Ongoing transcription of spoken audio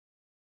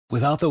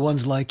Without the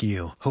ones like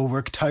you, who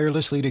work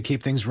tirelessly to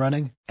keep things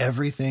running,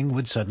 everything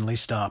would suddenly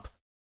stop.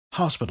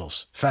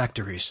 Hospitals,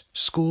 factories,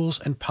 schools,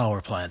 and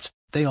power plants,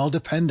 they all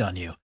depend on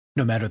you.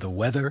 No matter the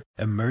weather,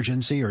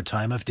 emergency, or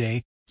time of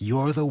day,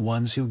 you're the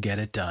ones who get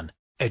it done.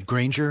 At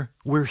Granger,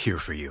 we're here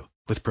for you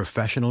with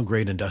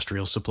professional-grade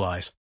industrial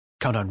supplies.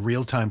 Count on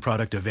real-time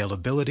product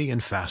availability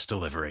and fast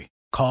delivery.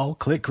 Call,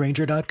 click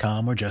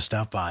Granger.com, or just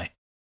stop by.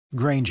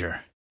 Granger,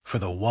 for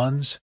the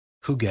ones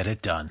who get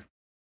it done.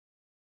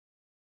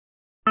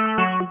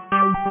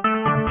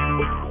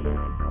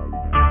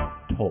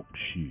 Talk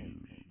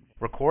shoes.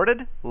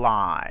 Recorded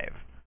live.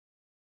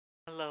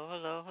 Hello,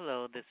 hello,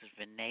 hello. This is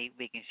Renee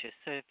Wiggins, your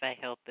certified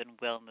health and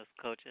wellness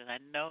coach. And I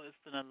know it's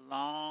been a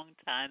long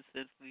time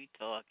since we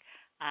talked.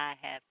 I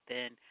have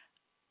been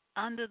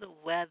under the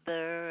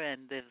weather,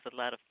 and there's a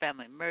lot of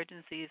family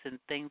emergencies and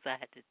things I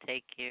had to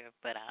take care of.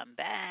 But I'm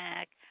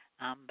back.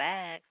 I'm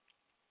back.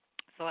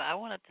 So I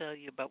want to tell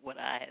you about what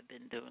I have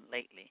been doing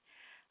lately.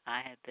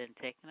 I have been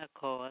taking a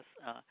course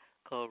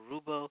called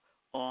Rubo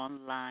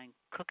Online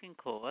Cooking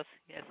Course.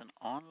 It's an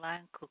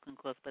online cooking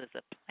course, but it's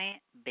a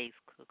plant-based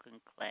cooking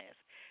class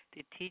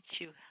to teach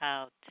you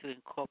how to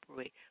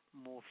incorporate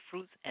more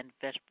fruits and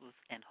vegetables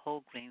and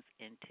whole grains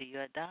into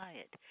your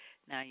diet.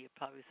 Now, you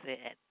probably say,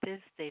 at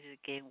this stage of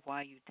the game,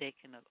 why are you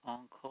taking an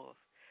on-course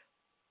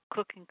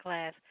cooking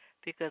class?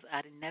 Because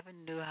I never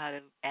knew how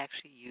to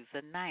actually use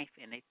a knife,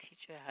 and they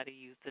teach you how to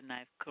use the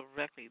knife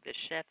correctly, the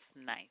chef's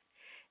knife.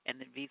 And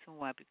the reason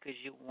why, because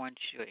you want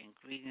your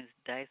ingredients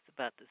diced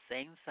about the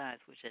same size,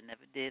 which I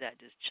never did. I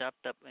just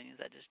chopped up onions.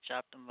 I just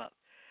chopped them up.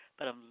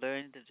 But I'm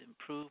learning to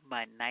improve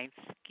my knife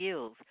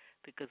skills,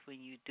 because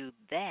when you do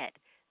that,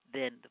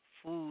 then the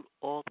food,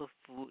 all the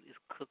food is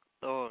cooked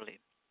thoroughly.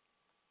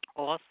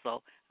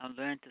 Also, I'm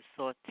learning to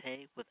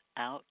saute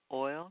without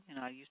oil.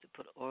 I used to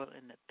put oil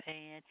in the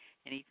pan,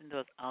 and even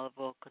though it's olive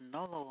oil,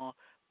 canola oil,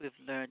 we've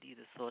learned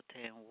either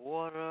saute in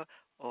water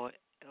or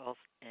else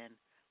in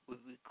what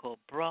we call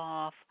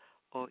broth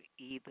or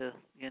either,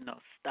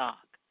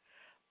 stock.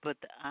 But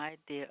the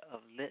idea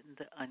of letting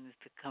the onions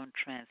become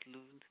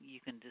translucent, you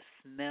can just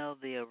smell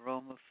the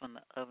aroma from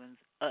the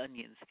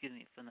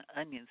from the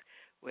onions,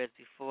 whereas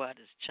before I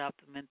just chop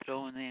them and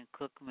throw them in,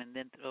 cook them, and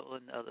then throw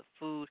in the other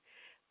food.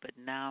 But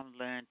now I'm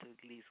learning to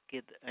at least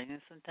give the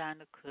onions some time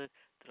to cook,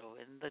 throw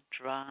in the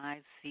dry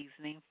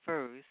seasoning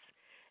first,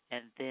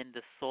 and then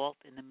the salt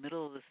in the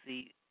middle of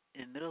in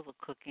the middle of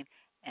the cooking,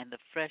 and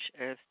the fresh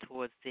herbs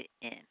towards the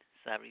end.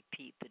 So I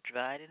repeat, the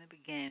dried in the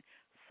beginning,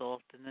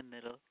 salt in the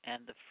middle,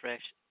 and the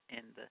fresh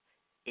in the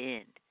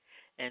end.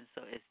 And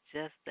so it's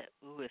just that,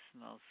 ooh, it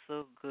smells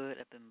so good.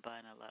 I've been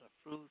buying a lot of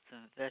fruits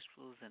and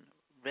vegetables and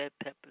red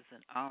peppers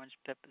and orange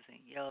peppers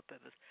and yellow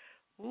peppers.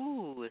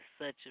 Ooh, it's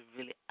such a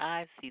really,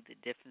 I see the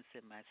difference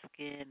in my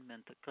skin,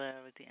 mental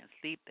clarity, and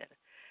sleep better.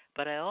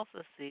 But I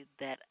also see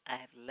that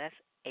I have less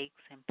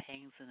aches and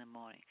pains in the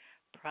morning.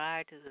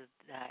 Prior to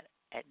that,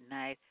 at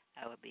night,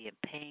 I would be in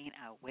pain.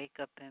 I wake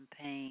up in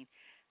pain.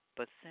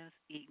 But since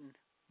eating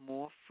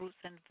more fruits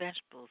and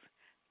vegetables,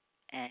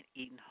 and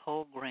eating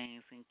whole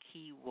grains and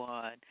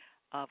quinoa,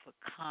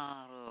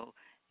 avocado,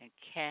 and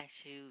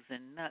cashews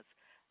and nuts,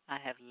 I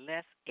have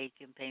less ache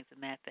and pains. As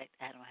a matter of fact,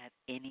 I don't have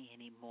any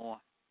anymore.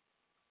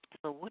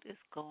 So what is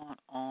going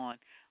on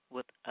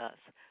with us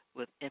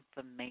with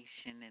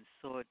inflammation and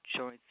sore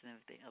joints and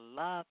everything? A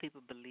lot of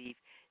people believe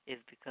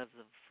it's because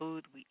of the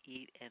food we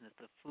eat, and if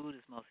the food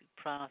is mostly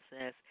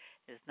processed,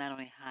 it's not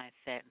only high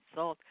fat and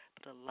salt,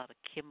 but a lot of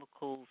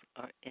chemicals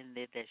are in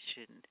there that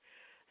shouldn't.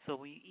 So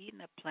when you're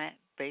eating a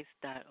plant-based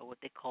diet, or what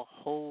they call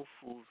whole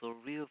foods or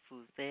real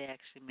foods, they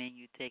actually mean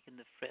you're taking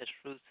the fresh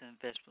fruits and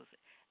vegetables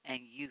and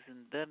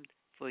using them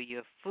for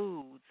your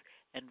foods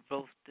and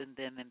roasting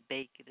them and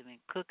baking them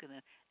and cooking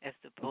them, as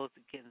opposed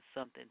to getting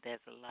something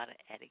that's a lot of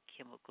added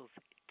chemicals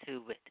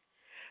to it.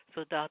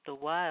 So Dr.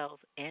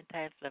 Wiles,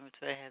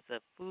 Anti-Inflammatory, has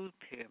a food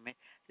pyramid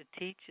that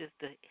teaches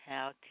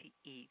how to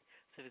eat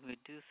so we can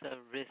reduce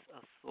our risk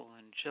of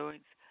swollen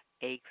joints,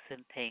 aches,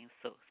 and pains,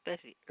 so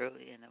especially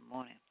early in the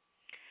morning.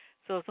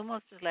 So it's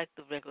almost just like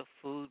the regular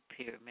food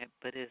pyramid,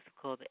 but it's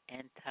called the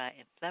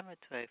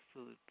anti-inflammatory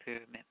food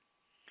pyramid.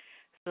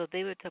 So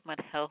they were talking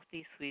about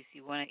healthy sweets.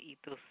 You want to eat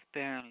those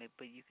sparingly,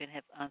 but you can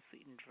have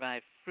unsweetened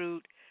dried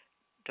fruit,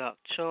 dark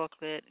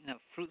chocolate,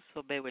 fruit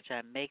sorbet, which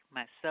I make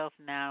myself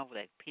now,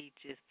 like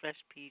peaches,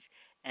 fresh peach,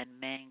 and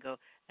mango,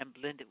 and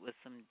blend it with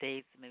some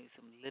dates, maybe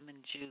some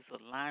lemon juice or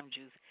lime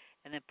juice,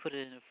 and then put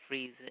it in the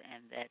freezer,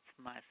 and that's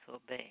my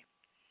sorbet.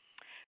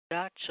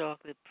 Dark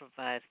chocolate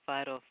provides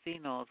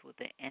phytophenols with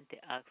an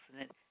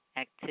antioxidant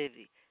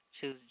activity.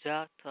 Choose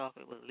dark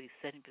chocolate with at least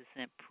 70%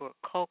 pure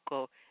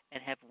cocoa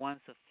and have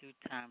once a few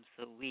times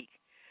a week.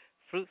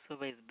 Fruit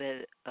sorbet is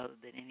better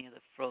than any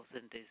other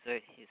frozen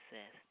dessert, he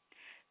says.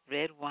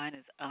 Red wine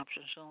is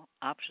optional,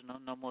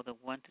 no more than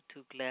 1 to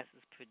 2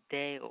 glasses per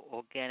day, or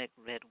organic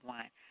red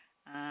wine.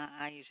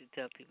 I usually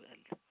tell people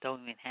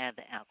don't even have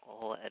the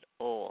alcohol at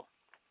all.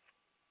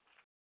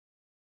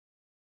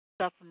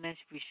 Supplements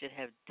we should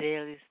have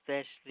daily,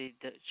 especially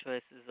the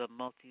choices of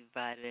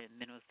multivitamin and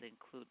minerals that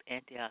include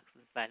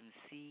antioxidants, vitamin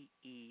C,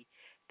 E,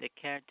 the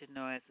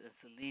carotenoids, and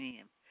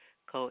selenium.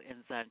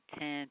 Coenzyme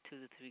 10,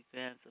 2 to 3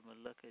 grams of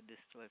molecular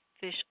destroy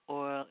fish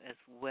oil as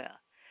well,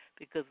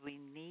 because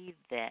we need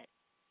that,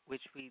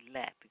 which we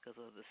lack because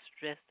of the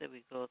stress that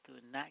we go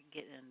through, not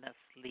getting enough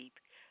sleep.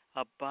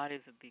 Our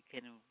bodies are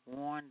becoming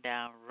worn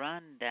down,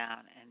 run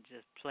down, and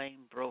just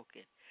plain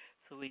broken.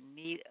 So we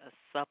need a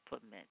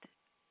supplement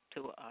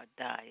to our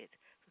diet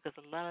because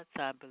a lot of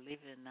time, believe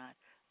it or not,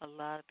 a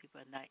lot of people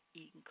are not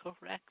eating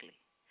correctly,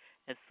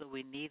 and so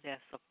we need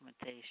that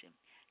supplementation.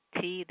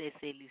 Tea, they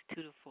say at least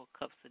 2 to 4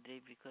 cups a day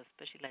because,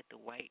 especially like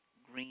the white,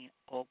 green,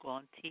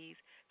 oolong teas,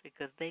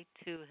 because they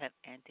too have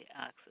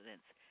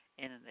antioxidants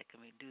in them that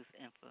can reduce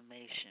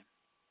inflammation,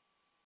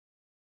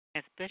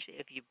 especially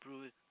if you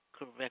brew it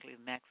correctly,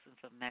 maximum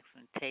for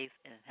maximum taste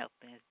and health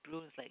benefits.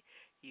 Brewing is like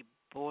you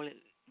boil it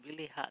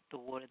really hot, the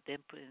water,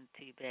 then put it in the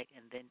tea bag,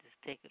 and then just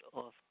take it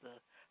off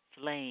the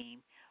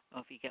flame.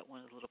 Or if you got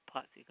one of those little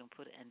pots, you can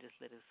put it and just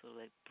let it sort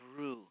of like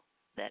brew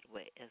that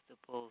way, as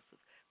opposed to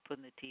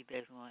putting the tea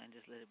bags on and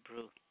just let it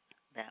brew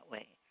that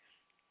way.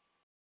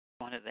 I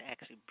wanted to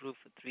actually brew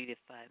for 3 to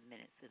 5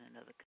 minutes in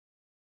another cup.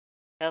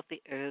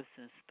 Healthy herbs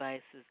and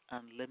spices,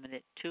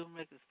 unlimited.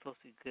 Turmeric is supposed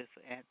to be good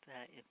for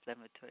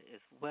anti-inflammatory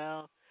as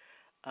well.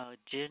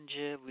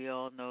 Ginger, we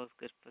all know, is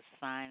good for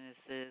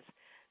sinuses.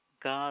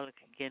 Garlic,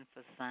 again,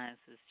 for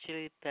sinuses.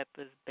 Chili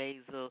peppers,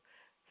 basil,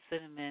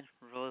 cinnamon,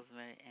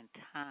 rosemary, and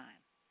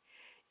thyme.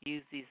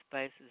 Use these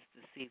spices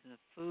to season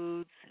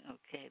foods.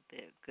 Okay,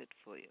 they're good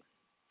for you.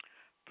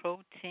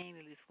 Protein,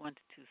 at least 1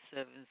 to 2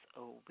 servings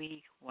a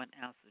week. 1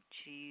 ounce of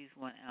cheese,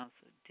 1 ounce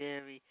of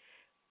dairy,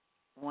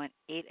 1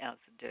 8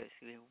 ounce of dairy.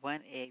 Excuse me,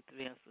 1 egg,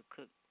 3 ounces of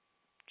cooked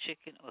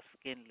chicken or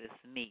skinless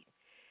meat.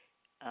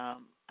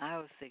 I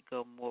would say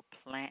go more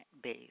plant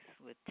based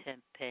with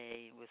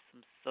tempeh, with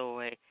some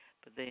soy.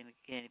 But then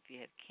again, if you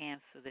have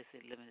cancer, they say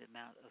limited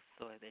amount of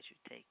soy that you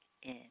take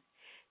in.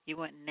 You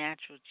want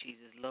natural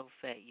cheeses, low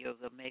fat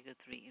yogurt, omega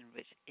 3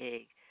 enriched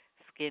egg,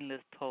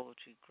 skinless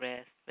poultry,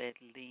 grass fed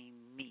lean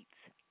meats.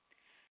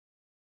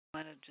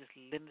 Want to just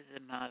limit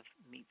the amount of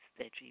meats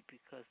that you eat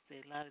because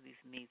a lot of these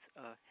meats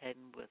are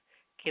heading with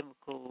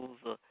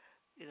chemicals or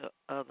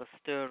other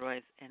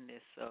steroids in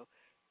there. So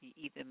you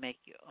either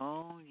make your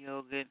own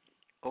yogurt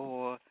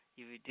or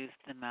you reduce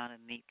the amount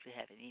of meat you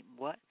have and eat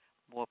what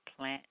more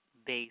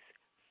plant-based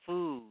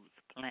foods.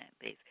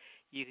 Plant-based.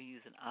 You can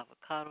use an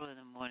avocado in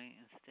the morning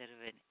instead of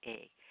an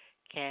egg.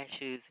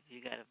 Cashews, if you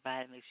got a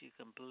Vitamix, you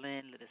can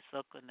blend, let it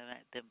soak on the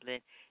night, then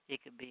blend.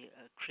 It could be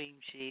a cream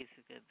cheese,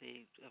 it could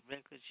be a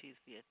regular cheese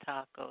for your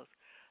tacos.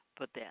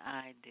 But the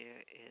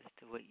idea is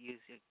to use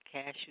your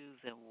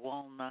cashews and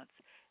walnuts,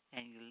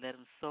 and you let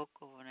them soak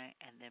overnight,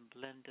 and then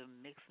blend them,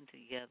 mix them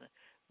together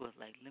with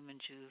like lemon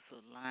juice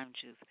or lime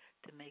juice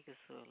to make it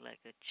sort of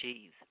like a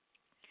cheese.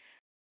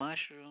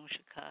 Mushroom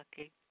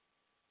shiitake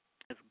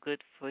is good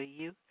for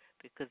you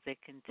because they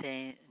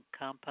contain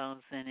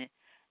compounds in it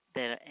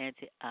that are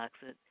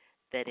antioxidant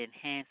that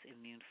enhance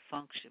immune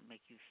function,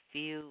 make you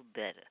feel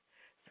better.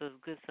 So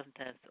it's good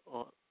sometimes to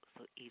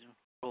also eat them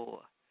raw.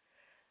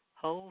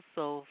 Whole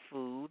soul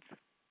foods,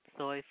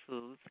 soy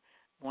foods,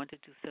 1 to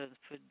 2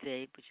 servings per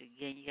day, but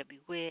again, you got to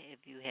beware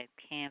if you had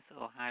cancer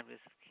or high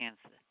risk of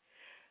cancer.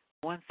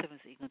 1 serving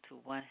is equal to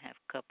 1/2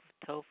 cup of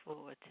tofu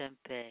or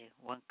tempeh,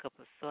 1 cup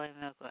of soy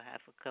milk or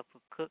half a cup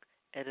of cooked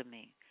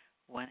edamame,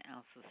 1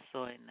 ounce of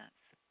soy nuts.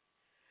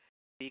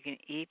 You can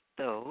eat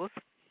those,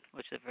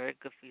 which are very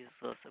good for your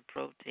source of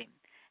protein.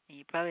 And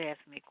you probably ask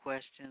me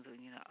questions,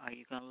 are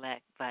you going to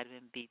lack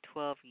vitamin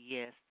B12?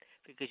 Yes,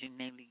 because you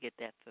namely get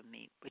that from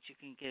meat. But you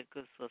can get a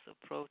good source of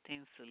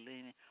protein,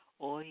 selenium,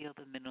 all the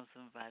other minerals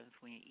and vitamins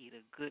when you eat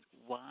a good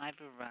wide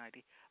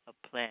variety of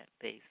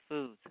plant-based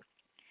foods.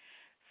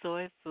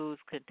 Soy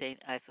foods contain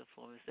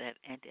isoflavones that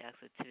have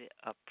antioxidant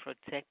are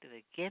protective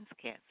against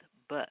cancer,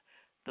 but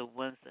the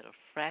ones that are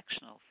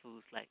fractional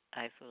foods like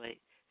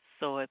isolate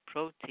soy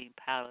protein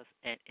powders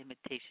and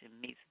imitation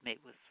meats made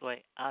with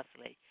soy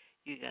isolate,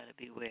 you got to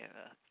be aware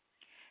of.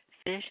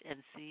 Fish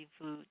and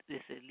seafood,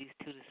 this is at least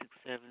 2 to 6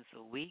 servings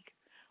a week.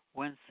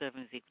 1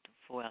 serving is equal to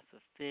 4 ounces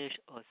of fish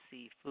or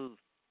seafood.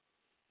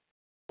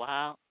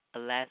 Wild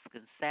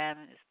Alaskan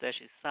salmon,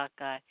 especially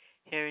sockeye,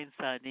 herring,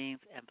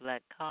 sardines, and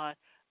black cod,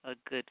 are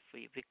good for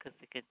you because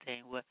they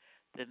contain what?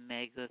 The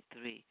omega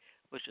 3,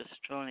 which are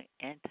strongly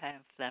anti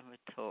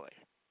inflammatory.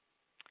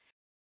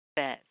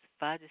 Fats,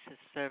 5 to 6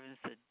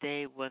 servings a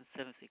day, 1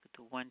 serving is equal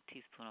to 1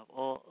 teaspoon of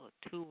oil or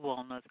 2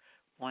 walnuts,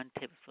 1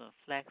 tablespoon of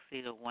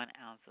flaxseed, or 1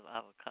 ounce of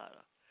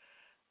avocado.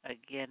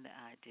 Again, the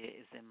idea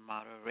is in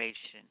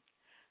moderation.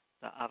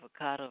 The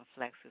avocado and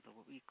flaxseed are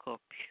what we call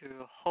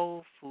pure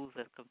whole foods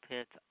as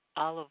compared to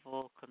olive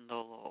oil,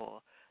 canola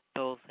oil.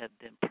 Those have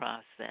been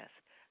processed.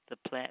 The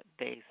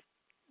plant-based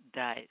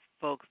diet,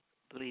 folks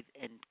believe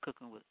in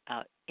cooking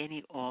without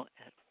any oil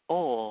at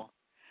all,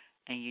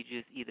 and you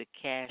just either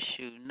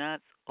cashew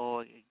nuts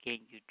or again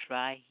you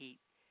dry heat.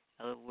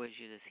 In other words,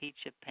 you just heat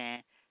your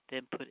pan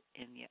Then put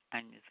in your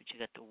onions, but you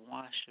got to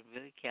wash them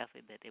really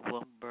carefully that they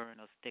won't burn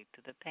or stick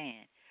to the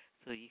pan.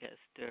 So you got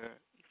to stir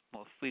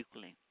more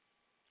frequently.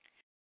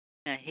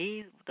 Now,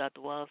 Dr.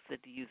 Wallace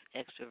said to use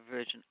extra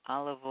virgin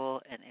olive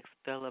oil and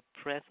expeller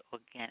pressed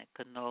organic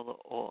canola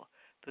oil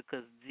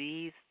because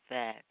these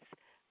fats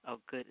are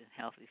good and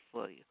healthy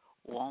for you.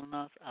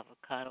 Walnuts,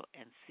 avocado,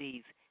 and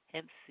seeds,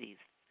 hemp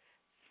seeds,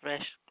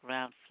 fresh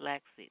ground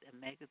flaxseed,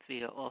 omega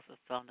 3 are also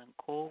found in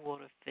cold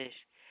water fish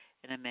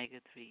and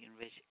omega 3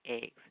 enriched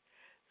eggs.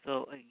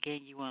 So,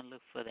 again, you want to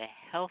look for the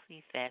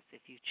healthy fats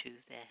if you choose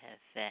to have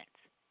fats.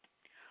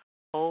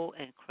 Whole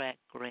and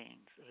cracked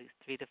grains, at least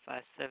 3 to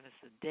 5 servings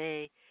a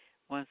day.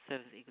 One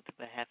serving is equal to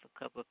about half a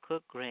cup of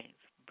cooked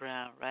grains.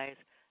 Brown rice,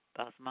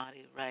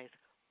 basmati rice,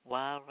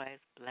 wild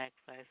rice, black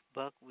rice,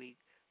 buckwheat,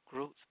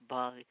 groats,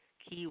 barley,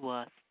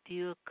 quinoa,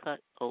 steel cut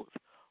oats.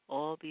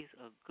 All these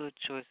are good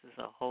choices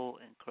of whole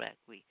and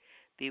cracked wheat.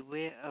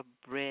 Beware of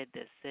bread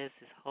that says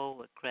it's whole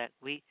with cracked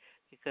wheat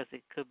because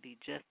it could be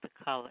just the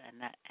color and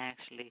not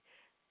actually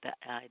the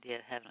idea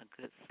of having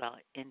a good,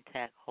 solid,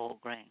 intact whole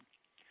grain.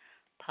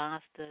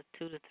 Pasta,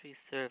 2 to 3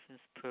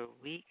 servings per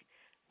week.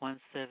 One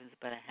serving is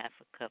about a half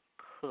a cup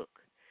cooked.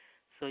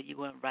 So you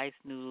want rice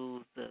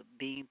noodles, the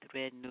bean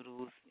thread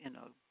noodles,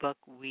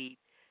 buckwheat.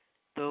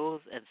 Those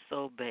and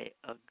sorbet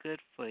are good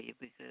for you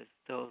because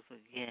those,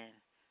 again,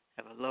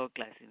 have a low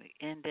glycemic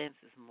index,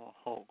 is more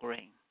whole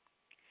grain.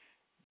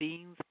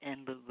 Beans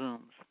and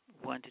legumes,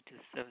 1 to 2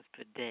 servings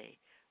per day.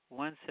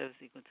 One serving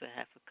is equal to a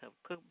half a cup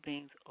cooked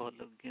beans or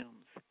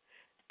legumes.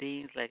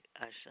 Beans like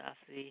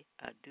ashasi,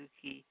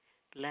 aduki,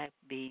 black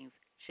beans,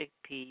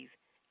 chickpeas,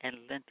 and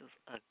lentils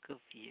are good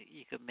for you.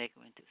 You can make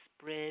them into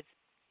spreads,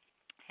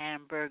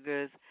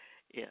 hamburgers.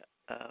 Yeah,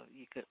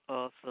 you could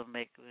also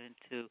make them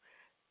into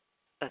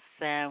a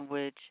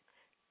sandwich.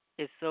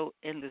 It's so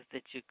endless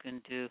that you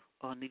can do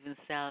on even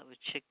salad with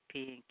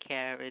chickpea and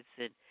carrots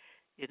and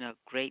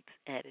grapes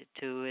added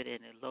to it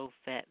and a low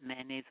fat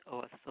mayonnaise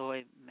or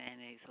soy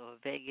mayonnaise or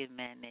vegan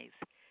mayonnaise.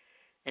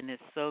 And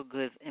it's so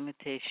good. It's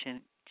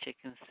imitation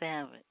chicken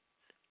sandwich.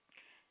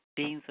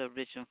 Beans are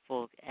rich in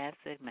folic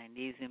acid,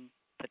 magnesium,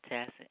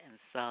 potassium, and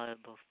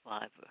soluble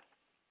fiber.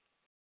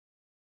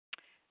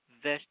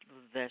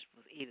 Vegetables,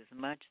 eat as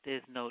much.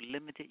 There's no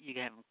limit. You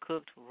can have them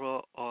cooked,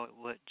 raw, or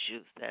with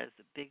juice. That is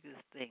the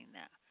biggest thing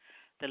now.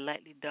 The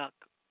lightly dark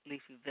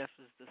leafy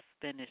vegetables, the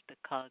spinach, the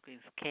collard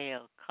greens,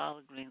 kale,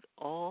 collard greens,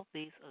 all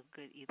these are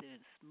good either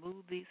in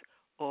smoothies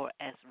or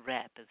as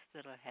wrap.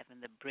 Instead of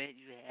having the bread,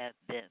 you have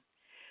them.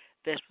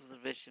 Vegetables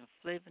are rich in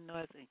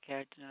flavonoids and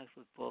carotenoids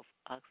with both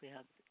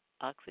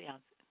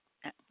antioxidant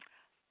and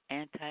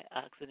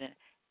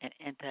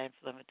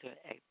anti-inflammatory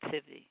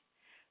activity.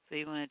 So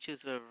you want to choose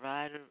a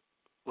wide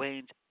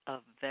range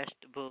of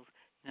vegetables.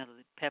 The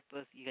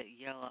peppers, you got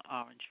yellow,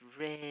 orange,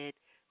 red,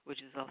 which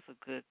is also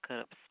good.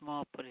 Cut up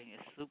small, put in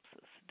your soups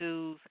or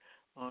stews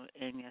or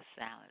in your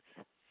salads.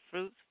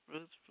 Fruits.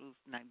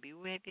 Now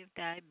beware of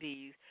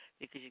diabetes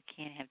because you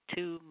can't have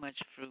too much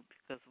fruit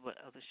because of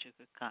what other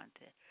sugar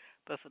content.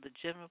 But for the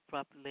general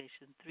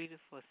population, 3 to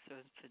 4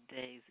 servings per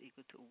day is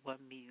equal to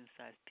one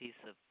medium-sized piece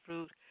of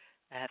fruit,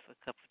 a half a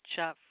cup of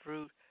chopped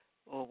fruit,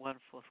 or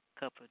 1/4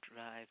 cup of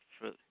dried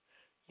fruit.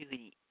 You can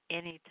eat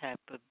any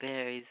type of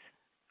berries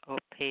or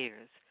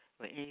pears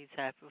or any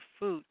type of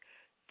fruit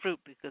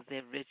because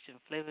they're rich in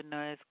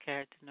flavonoids,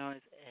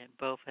 carotenoids, and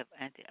both have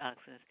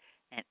antioxidants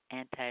and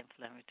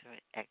anti-inflammatory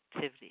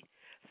activity.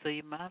 So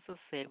you might as well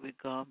say we're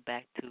going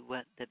back to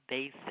what the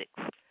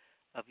basics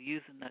of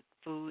using the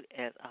food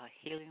as our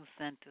healing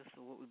center.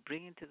 So what we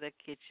bring into the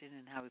kitchen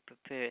and how we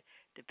prepare it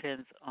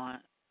depends on,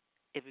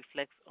 it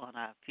reflects on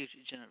our future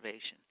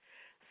generation.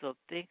 So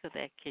think of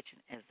that kitchen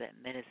as that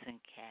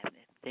medicine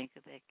cabinet. Think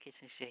of that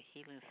kitchen as your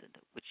healing center.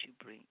 What you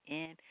bring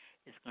in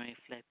is going to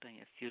reflect on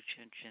your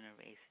future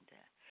generation.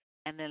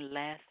 And then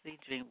lastly,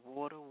 drink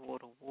water,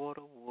 water,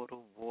 water, water,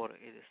 water.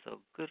 It is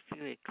so good for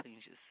you. It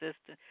cleans your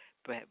system.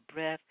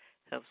 Breath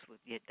helps with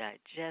your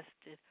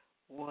digestion.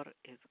 Water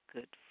is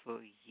good for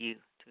you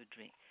to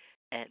drink.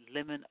 Add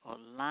lemon or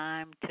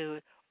lime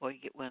to it, or you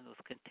get one of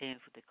those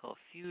containers, what they call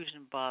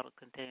fusion bottle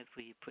containers,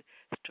 where you put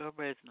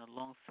strawberries in a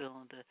long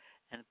cylinder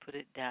and put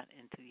it down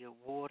into your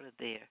water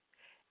there.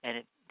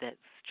 And that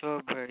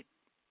strawberry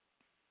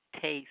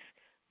taste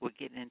will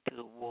get into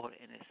the water,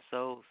 and it's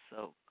so,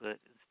 so good,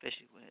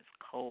 especially when it's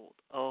cold.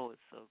 Oh,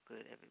 it's so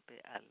good, everybody.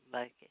 I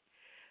like it.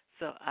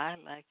 So I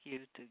like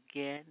you to,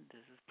 again,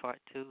 this is part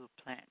 2 of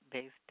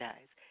plant-based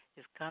diets,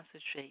 is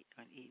concentrate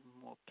on eating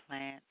more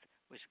plants,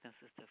 which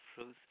consist of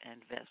fruits and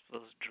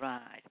vegetables,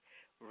 dried,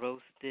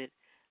 roasted,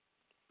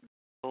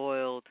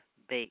 boiled,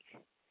 baked.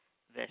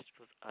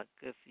 Vegetables are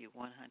good for you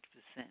 100%,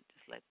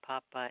 just like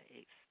Popeye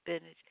ate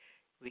spinach,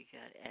 we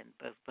got and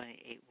Bugs Bunny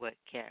ate what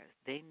carrots.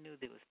 They knew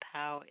there was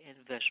power in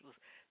vegetables,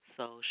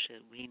 so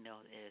should we know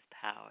there is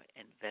power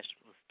in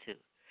vegetables too.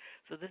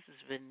 So this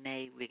is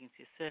Renee Wiggins,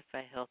 your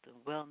certified health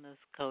and wellness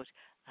coach.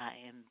 I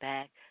am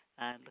back.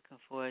 I'm looking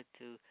forward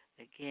to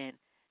again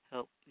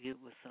help you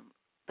with some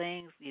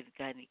things. If you've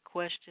got any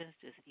questions,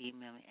 just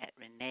email me at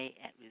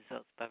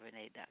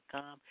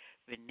renee@resultsbyrenee.com,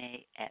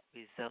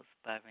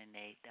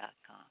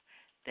 renee@resultsbyrenee.com.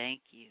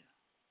 Thank you.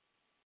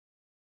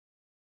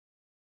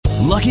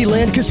 Lucky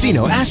Land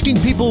Casino,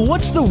 asking people,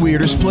 what's the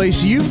weirdest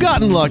place you've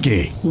gotten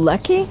lucky?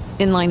 Lucky?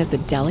 In line at the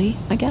deli,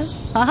 I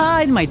guess?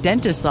 Aha, in my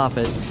dentist's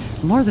office.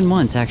 More than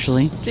once,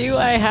 actually. Do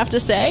I have to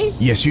say?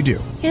 Yes, you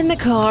do. In the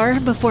car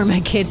before my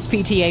kids'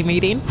 PTA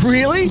meeting.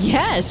 Really?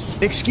 Yes.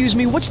 Excuse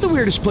me, what's the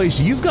weirdest place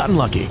you've gotten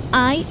lucky?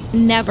 I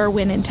never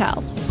win and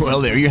tell.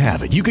 Well, there you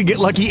have it. You can get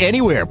lucky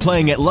anywhere,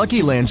 playing at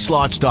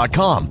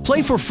LuckyLandSlots.com.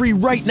 Play for free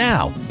right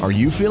now. Are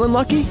you feeling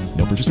lucky?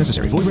 No purchase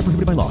necessary. Void where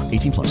prohibited by law.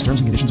 18+.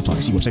 Terms and conditions apply.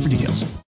 See website for details.